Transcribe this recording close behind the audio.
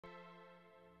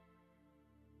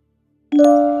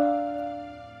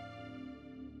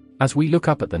As we look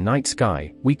up at the night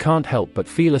sky, we can't help but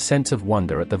feel a sense of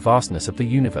wonder at the vastness of the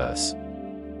universe.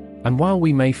 And while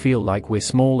we may feel like we're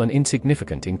small and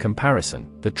insignificant in comparison,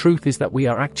 the truth is that we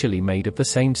are actually made of the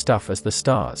same stuff as the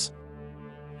stars.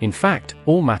 In fact,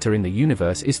 all matter in the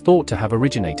universe is thought to have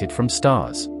originated from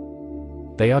stars.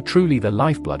 They are truly the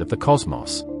lifeblood of the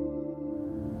cosmos.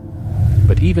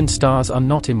 But even stars are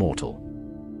not immortal.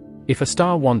 If a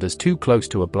star wanders too close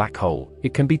to a black hole,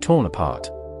 it can be torn apart.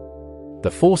 The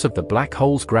force of the black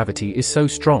hole's gravity is so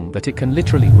strong that it can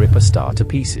literally rip a star to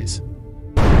pieces.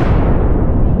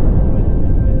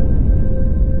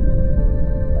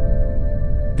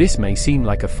 This may seem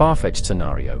like a far-fetched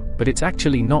scenario, but it's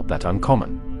actually not that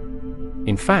uncommon.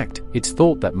 In fact, it's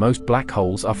thought that most black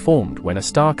holes are formed when a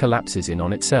star collapses in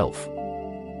on itself.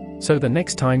 So the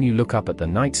next time you look up at the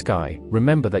night sky,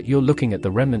 remember that you're looking at the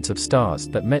remnants of stars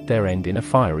that met their end in a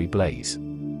fiery blaze.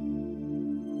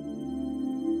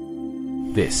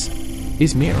 This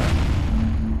is Mira.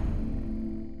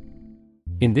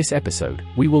 In this episode,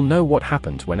 we will know what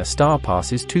happens when a star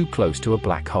passes too close to a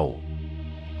black hole.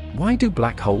 Why do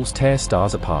black holes tear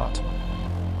stars apart?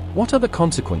 What are the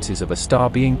consequences of a star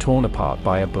being torn apart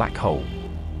by a black hole?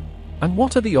 And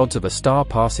what are the odds of a star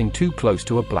passing too close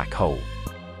to a black hole?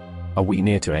 Are we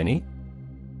near to any?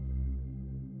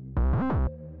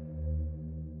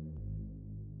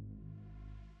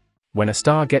 When a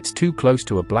star gets too close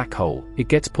to a black hole, it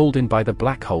gets pulled in by the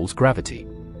black hole's gravity.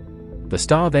 The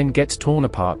star then gets torn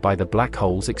apart by the black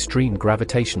hole's extreme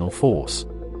gravitational force.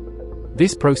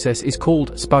 This process is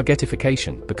called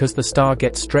spaghettification because the star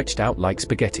gets stretched out like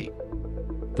spaghetti.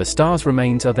 The star's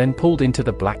remains are then pulled into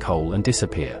the black hole and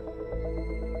disappear.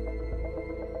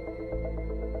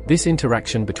 This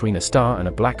interaction between a star and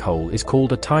a black hole is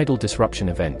called a tidal disruption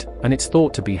event, and it's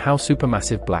thought to be how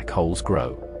supermassive black holes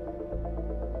grow.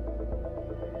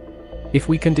 If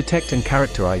we can detect and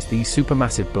characterize these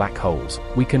supermassive black holes,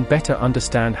 we can better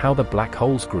understand how the black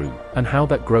holes grew, and how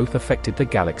that growth affected the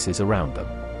galaxies around them.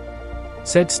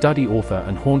 Said study author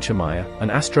and Hornschemeier, an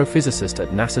astrophysicist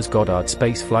at NASA's Goddard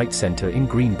Space Flight Center in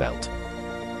Greenbelt.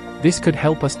 This could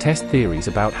help us test theories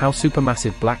about how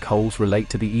supermassive black holes relate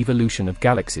to the evolution of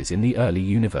galaxies in the early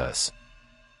universe.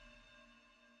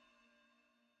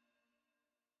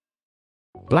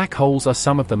 Black holes are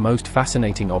some of the most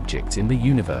fascinating objects in the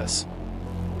universe.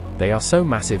 They are so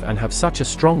massive and have such a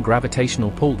strong gravitational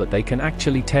pull that they can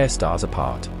actually tear stars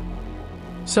apart.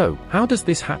 So, how does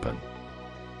this happen?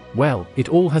 Well, it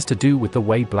all has to do with the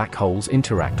way black holes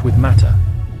interact with matter.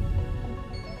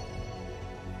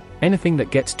 Anything that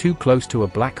gets too close to a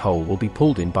black hole will be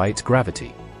pulled in by its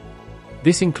gravity.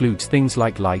 This includes things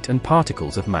like light and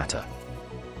particles of matter.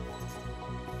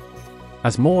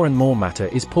 As more and more matter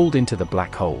is pulled into the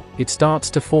black hole, it starts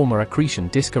to form a accretion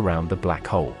disk around the black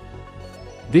hole.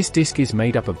 This disk is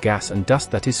made up of gas and dust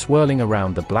that is swirling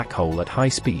around the black hole at high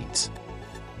speeds.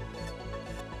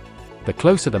 The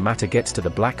closer the matter gets to the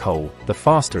black hole, the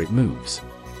faster it moves.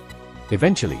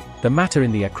 Eventually, the matter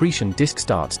in the accretion disk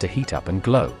starts to heat up and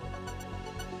glow.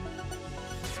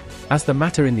 As the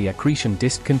matter in the accretion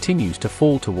disk continues to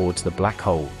fall towards the black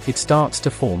hole, it starts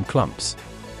to form clumps.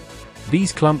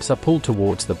 These clumps are pulled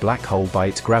towards the black hole by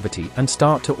its gravity and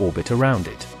start to orbit around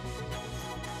it.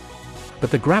 But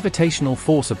the gravitational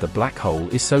force of the black hole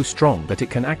is so strong that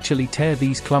it can actually tear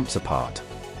these clumps apart.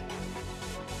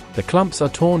 The clumps are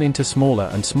torn into smaller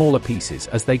and smaller pieces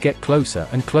as they get closer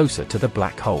and closer to the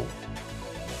black hole.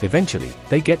 Eventually,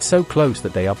 they get so close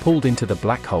that they are pulled into the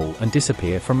black hole and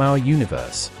disappear from our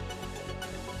universe.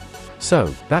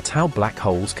 So, that's how black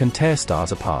holes can tear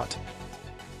stars apart.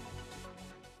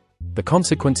 The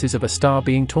consequences of a star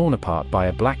being torn apart by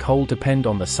a black hole depend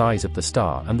on the size of the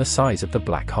star and the size of the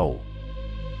black hole.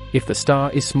 If the star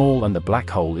is small and the black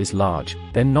hole is large,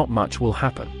 then not much will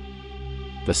happen.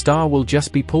 The star will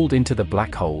just be pulled into the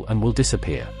black hole and will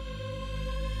disappear.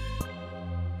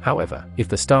 However, if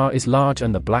the star is large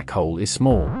and the black hole is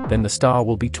small, then the star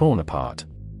will be torn apart.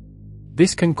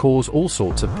 This can cause all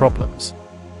sorts of problems.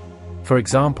 For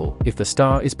example, if the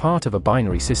star is part of a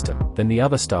binary system, then the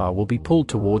other star will be pulled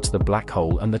towards the black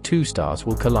hole and the two stars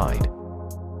will collide.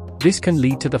 This can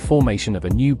lead to the formation of a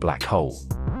new black hole.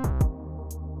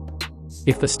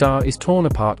 If the star is torn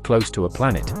apart close to a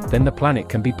planet, then the planet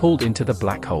can be pulled into the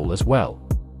black hole as well.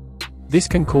 This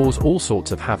can cause all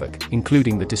sorts of havoc,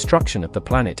 including the destruction of the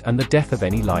planet and the death of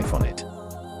any life on it.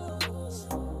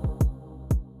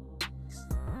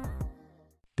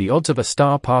 The odds of a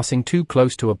star passing too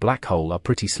close to a black hole are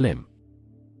pretty slim.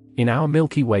 In our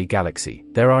Milky Way galaxy,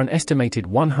 there are an estimated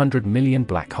 100 million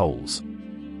black holes.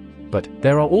 But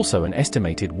there are also an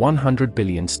estimated 100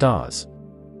 billion stars.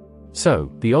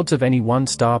 So, the odds of any one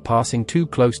star passing too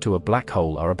close to a black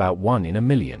hole are about 1 in a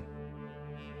million.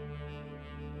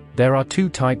 There are two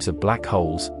types of black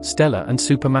holes, stellar and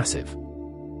supermassive.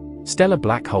 Stellar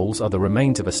black holes are the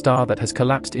remains of a star that has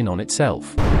collapsed in on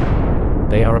itself.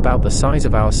 They are about the size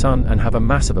of our Sun and have a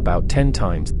mass of about 10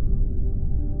 times.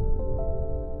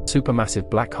 Supermassive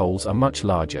black holes are much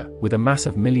larger, with a mass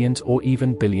of millions or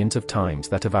even billions of times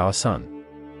that of our Sun.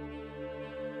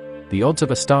 The odds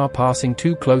of a star passing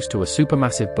too close to a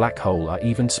supermassive black hole are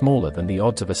even smaller than the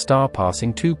odds of a star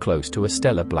passing too close to a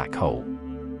stellar black hole.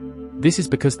 This is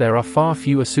because there are far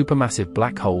fewer supermassive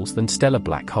black holes than stellar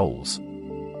black holes.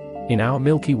 In our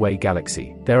Milky Way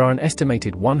galaxy, there are an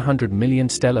estimated 100 million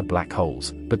stellar black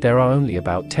holes, but there are only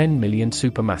about 10 million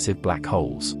supermassive black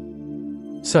holes.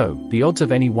 So, the odds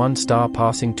of any one star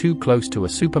passing too close to a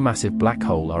supermassive black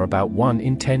hole are about 1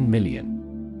 in 10 million.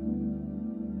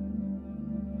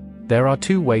 There are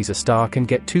two ways a star can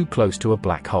get too close to a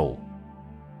black hole.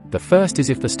 The first is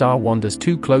if the star wanders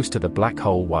too close to the black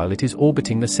hole while it is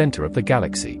orbiting the center of the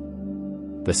galaxy.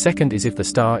 The second is if the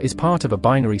star is part of a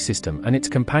binary system and its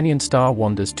companion star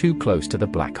wanders too close to the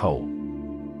black hole.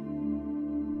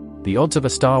 The odds of a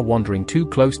star wandering too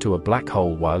close to a black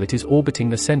hole while it is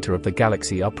orbiting the center of the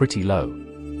galaxy are pretty low.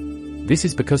 This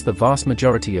is because the vast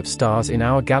majority of stars in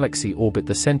our galaxy orbit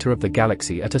the center of the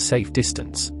galaxy at a safe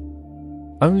distance.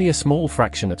 Only a small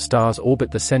fraction of stars orbit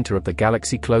the center of the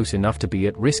galaxy close enough to be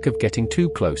at risk of getting too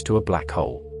close to a black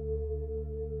hole.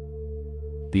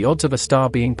 The odds of a star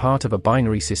being part of a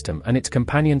binary system and its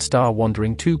companion star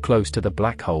wandering too close to the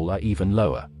black hole are even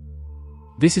lower.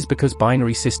 This is because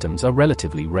binary systems are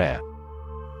relatively rare.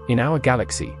 In our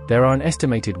galaxy, there are an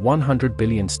estimated 100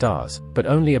 billion stars, but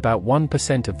only about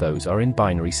 1% of those are in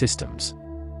binary systems.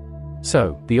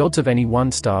 So, the odds of any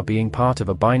one star being part of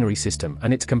a binary system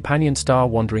and its companion star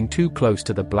wandering too close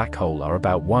to the black hole are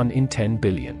about 1 in 10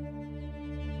 billion.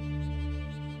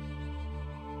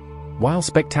 While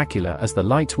spectacular as the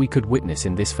lights we could witness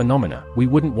in this phenomena, we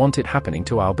wouldn't want it happening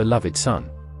to our beloved Sun.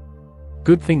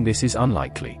 Good thing this is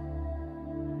unlikely,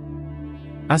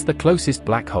 as the closest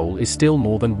black hole is still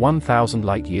more than 1,000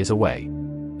 light-years away.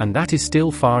 And that is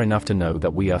still far enough to know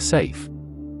that we are safe.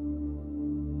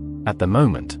 At the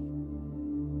moment.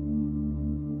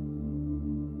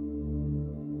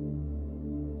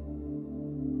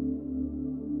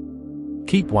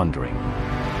 Keep wondering.